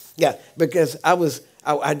 but yeah, because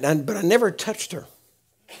but I never touched her.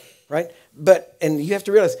 Right? And you have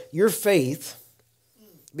to realize your faith,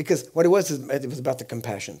 because what it was about the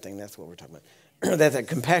compassion thing. That's what we're talking about. that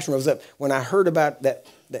compassion rose up when I heard about that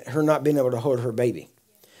her not being able to hold her baby.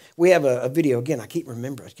 We have a video. Again, I keep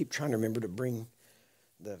trying to remember to bring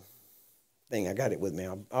the thing. I got it with me.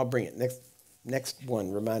 I'll bring it. Next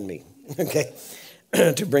one, remind me, okay,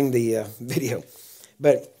 to bring the video.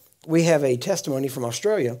 But we have a testimony from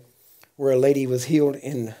Australia where a lady was healed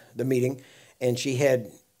in the meeting, and she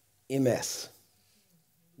had MS.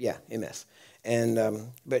 Yeah, MS. And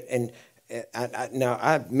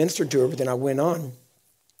I ministered to her, but then I went on,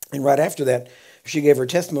 and right after that, she gave her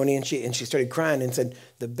testimony, and she started crying and said,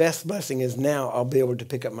 "The best blessing is now I'll be able to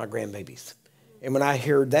pick up my grandbabies." And when I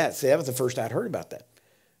heard that, that was the first I'd heard about that.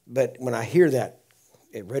 But when I hear that,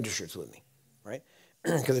 it registers with me, right?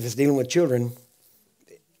 Because if it's dealing with children,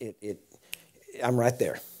 I'm right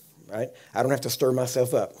there, right? I don't have to stir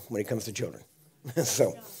myself up when it comes to children.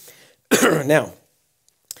 So now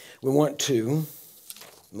we want to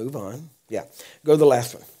move on. Yeah, go to the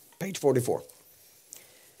last one, page 44.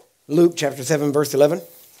 Luke chapter 7, verse 11.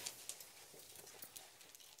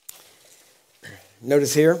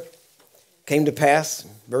 Notice here, came to pass,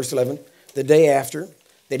 verse 11, the day after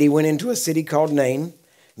that he went into a city called Nain.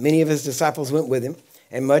 Many of his disciples went with him,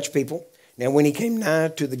 and much people. Now when he came nigh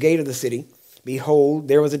to the gate of the city, behold,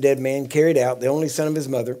 there was a dead man carried out, the only son of his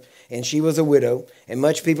mother, and she was a widow, and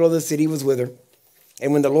much people of the city was with her.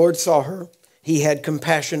 And when the Lord saw her, he had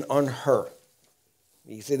compassion on her.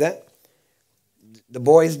 You see that? The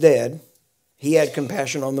boy's dead. He had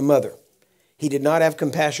compassion on the mother. He did not have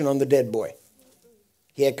compassion on the dead boy.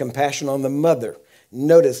 He had compassion on the mother.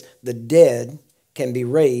 Notice, the dead can be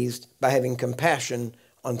raised by having compassion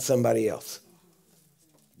on somebody else.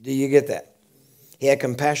 Do you get that? He had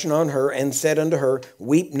compassion on her and said unto her,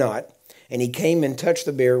 weep not. And he came and touched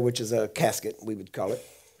the bier, which is a casket, we would call it.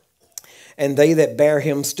 And they that bare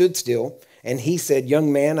him stood still. And he said,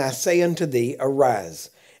 young man, I say unto thee, arise.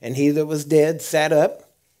 And he that was dead sat up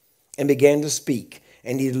and began to speak.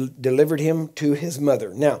 And he delivered him to his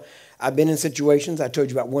mother. Now, I've been in situations, I told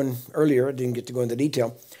you about one earlier, I didn't get to go into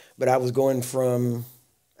detail, but I was going from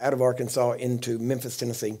out of Arkansas into Memphis,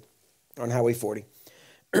 Tennessee on Highway 40.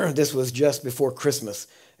 This was just before Christmas,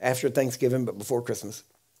 after Thanksgiving, but before Christmas.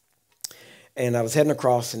 And I was heading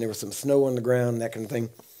across, and there was some snow on the ground, that kind of thing.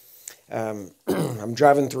 I'm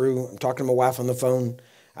driving through, I'm talking to my wife on the phone.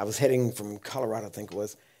 I was heading from Colorado, I think it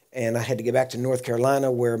was, and I had to get back to North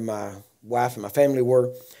Carolina where my wife and my family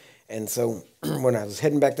were. And so when I was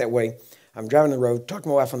heading back that way, I'm driving the road, talking to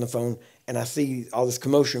my wife on the phone, and I see all this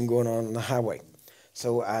commotion going on the highway.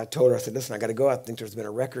 So I told her, I said, listen, I got to go. I think there's been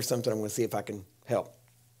a wreck or something. I'm going to see if I can help.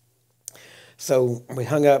 So we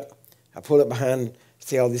hung up. I pulled up behind,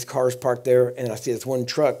 see all these cars parked there, and I see this one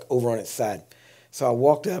truck over on its side. So I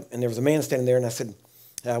walked up, and there was a man standing there, and I said,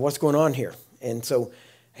 what's going on here? And so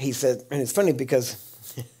he said, and it's funny because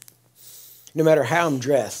no matter how I'm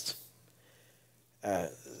dressed,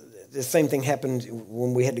 the same thing happened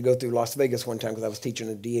when we had to go through Las Vegas one time because I was teaching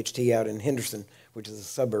a DHT out in Henderson, which is a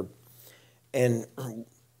suburb. And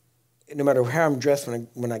no matter how I'm dressed,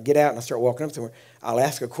 when I get out and I start walking up somewhere, I'll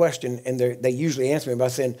ask a question, and they usually answer me by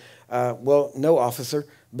saying, well, no, officer,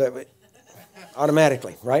 but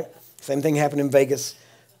automatically, right? Same thing happened in Vegas.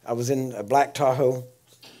 I was in a black Tahoe.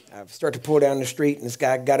 I started to pull down the street, and this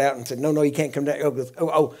guy got out and said, no, you can't come down.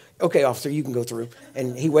 Oh, okay, officer, you can go through.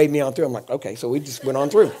 And he waved me on through. I'm like, okay, so we just went on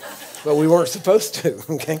through. But we weren't supposed to,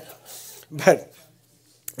 okay? But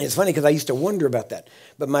it's funny because I used to wonder about that.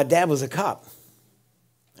 But my dad was a cop,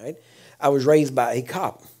 right? I was raised by a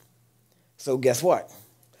cop. So guess what?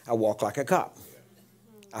 I walk like a cop.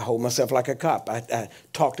 I hold myself like a cop. I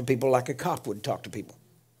talk to people like a cop would talk to people,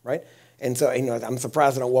 right? And so, I'm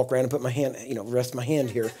surprised I don't walk around and put my hand, rest my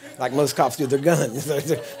hand here like most cops do their gun.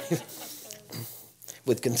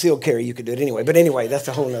 With concealed carry, you could do it anyway. But anyway, that's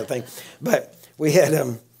a whole other thing. But we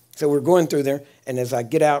had, so we're going through there. And as I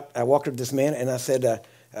get out, I walked up to this man and I said,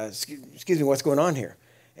 excuse me, what's going on here?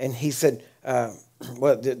 And he said,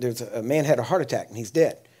 well, there's a man had a heart attack and he's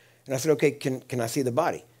dead. And I said, okay, can I see the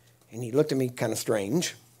body? And he looked at me kind of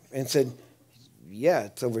strange and said, yeah,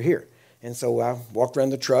 it's over here. And so I walked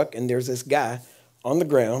around the truck, and there's this guy on the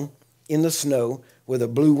ground in the snow with a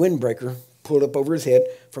blue windbreaker pulled up over his head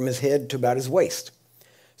from his head to about his waist.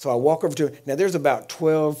 So I walk over to her. Now, there's about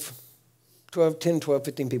 10, 12,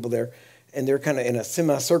 15 people there, and they're kind of in a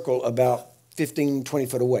semicircle about 15, 20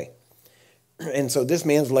 foot away. And so this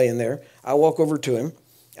man's laying there. I walk over to him.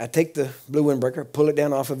 I take the blue windbreaker, pull it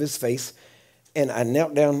down off of his face, and I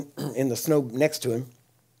knelt down in the snow next to him.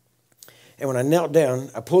 And when I knelt down,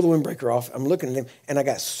 I pulled the windbreaker off. I'm looking at him, and I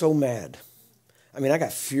got so mad. I mean, I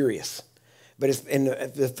got furious. But this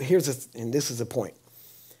is the point.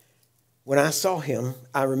 When I saw him,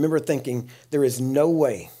 I remember thinking, there is no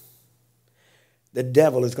way the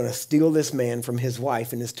devil is going to steal this man from his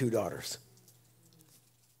wife and his 2 daughters.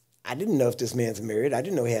 I didn't know if this man's married. I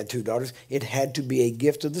didn't know he had 2 daughters. It had to be a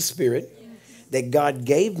gift of the Spirit that God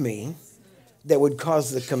gave me that would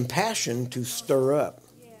cause the compassion to stir up.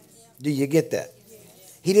 Do you get that?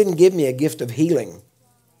 He didn't give me a gift of healing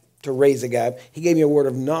to raise a guy. He gave me a word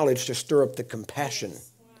of knowledge to stir up the compassion.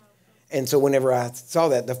 And so whenever I saw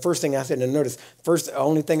that, the first thing I said, and notice, the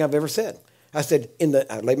only thing I've ever said, I said,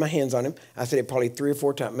 I laid my hands on him. I said it probably 3 or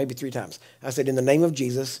 4 times, maybe 3 times. I said, in the name of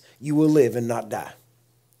Jesus, you will live and not die.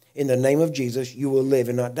 In the name of Jesus, you will live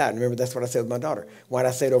and not die. And remember, that's what I said with my daughter. Why did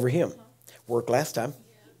I say it over him? Worked last time.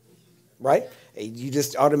 Right? You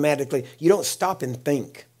just automatically, you don't stop and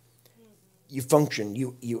think. You function,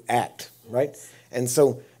 you act, right? And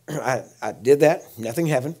so I did that. Nothing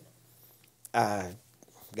happened. I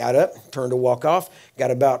got up, turned to walk off, got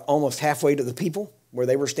about almost halfway to the people where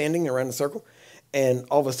they were standing around the circle, and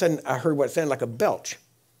all of a sudden I heard what sounded like a belch.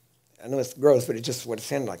 I know it's gross, but it's just what it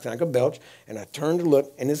sounded like. It sounded like a belch, and I turned to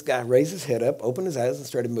look, and this guy raised his head up, opened his eyes, and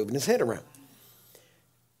started moving his head around.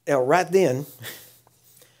 Now, right then,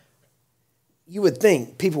 you would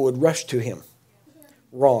think people would rush to him.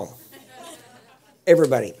 Wrong.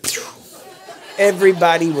 Everybody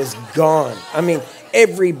was gone. I mean,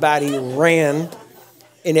 everybody ran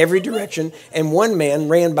in every direction, and one man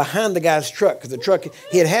ran behind the guy's truck, because the truck,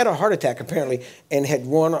 he had a heart attack apparently, and had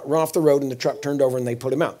run off the road, and the truck turned over, and they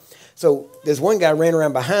put him out. So this one guy ran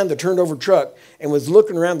around behind the turned over truck and was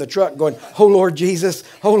looking around the truck going, oh, Lord Jesus,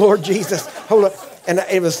 oh, Lord Jesus, oh, Lord. And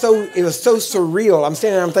it was so surreal. I'm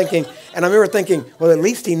standing there, I'm thinking, and I remember thinking, well, at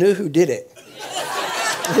least he knew who did it.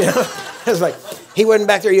 You know? I was like, he wasn't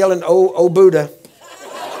back there yelling, oh, Buddha.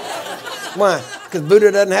 Why? Because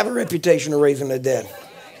Buddha doesn't have a reputation of raising the dead.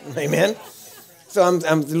 Amen? So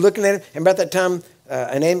I'm looking at it, and about that time,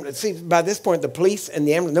 by this point, the police and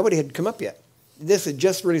the ambulance, nobody had come up yet. This had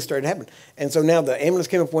just really started happening. And so now the ambulance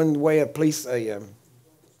came up one way, the police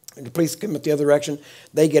came up the other direction.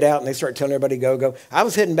 They get out, and they start telling everybody, go. I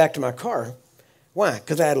was heading back to my car. Why?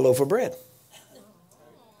 Because I had a loaf of bread.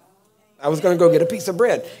 I was going to go get a piece of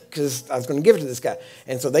bread because I was going to give it to this guy.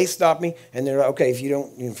 And so they stopped me, and they're like, okay, if you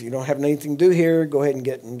don't have anything to do here, go ahead and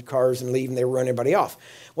get in cars and leave, and they were running everybody off.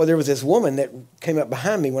 Well, there was this woman that came up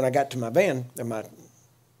behind me when I got to my van,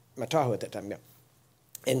 my Tahoe at that time, yeah.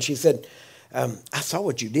 And she said, I saw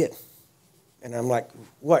what you did. And I'm like,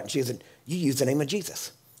 what? And she said, you used the name of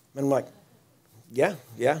Jesus. And I'm like, yeah.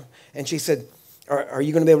 And she said, are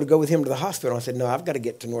you going to be able to go with him to the hospital? I said, no, I've got to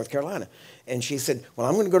get to North Carolina. And she said, well,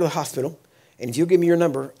 I'm going to go to the hospital, and if you'll give me your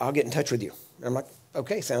number, I'll get in touch with you. And I'm like,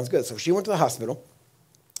 okay, sounds good. So she went to the hospital,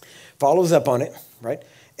 follows up on it, right?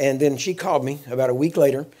 And then she called me about a week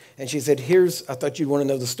later, and she said, I thought you'd want to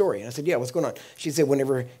know the story. And I said, yeah, what's going on? She said,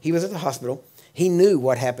 whenever he was at the hospital, he knew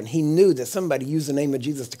what happened. He knew that somebody used the name of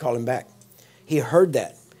Jesus to call him back. He heard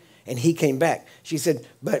that, and he came back. She said,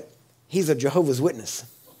 but he's a Jehovah's Witness.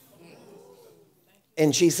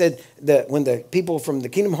 And she said that when the people from the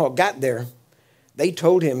Kingdom Hall got there, they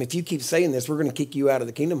told him, if you keep saying this, we're going to kick you out of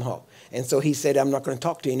the Kingdom Hall. And so he said, I'm not going to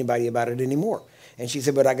talk to anybody about it anymore. And she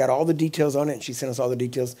said, but I got all the details on it. And she sent us all the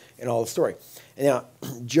details and all the story. And now,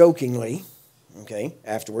 jokingly, okay,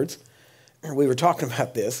 afterwards, we were talking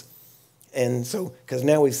about this. And so, because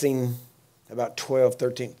now we've seen about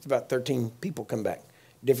 13 people come back.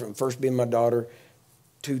 Different, first being my daughter,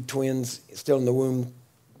 2 twins still in the womb.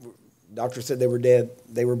 Doctor said they were dead.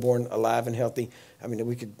 They were born alive and healthy. I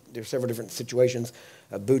mean, there's several different situations.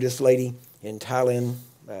 A Buddhist lady in Thailand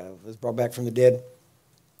was brought back from the dead.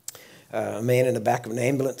 A man in the back of an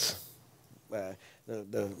ambulance.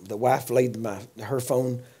 The wife laid her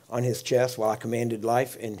phone on his chest while I commanded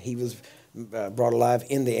life, and he was brought alive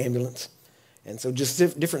in the ambulance. And so just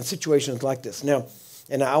different situations like this. Now,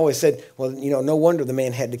 and I always said, well, no wonder the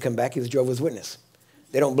man had to come back. He was Jehovah's Witness.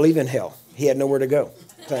 They don't believe in hell. He had nowhere to go.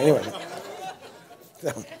 So anyway,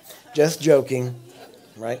 just joking,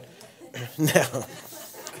 right? Now,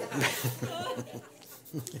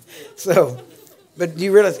 but do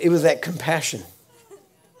you realize it was that compassion?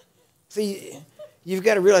 See, you've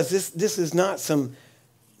got to realize this is not some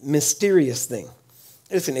mysterious thing.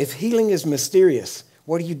 Listen, if healing is mysterious,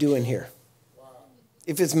 what are you doing here?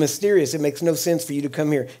 If it's mysterious, it makes no sense for you to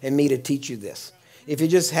come here and me to teach you this. If it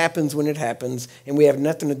just happens when it happens and we have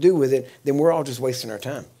nothing to do with it, then we're all just wasting our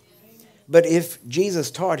time. But if Jesus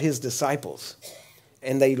taught his disciples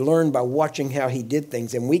and they learned by watching how he did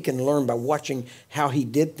things, and we can learn by watching how he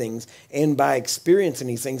did things and by experiencing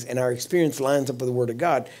these things, and our experience lines up with the Word of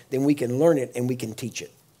God, then we can learn it and we can teach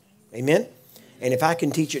it. Amen? And if I can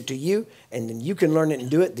teach it to you and then you can learn it and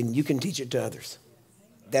do it, then you can teach it to others.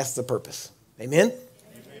 That's the purpose. Amen?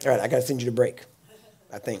 All right, I got to send you to break,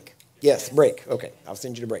 I think. Yes, break. Okay, I'll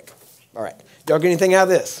send you to break. All right. Y'all get anything out of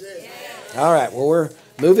this? Yeah. All right, well, we're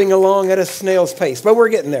moving along at a snail's pace, but we're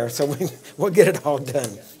getting there, so we'll get it all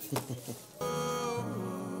done.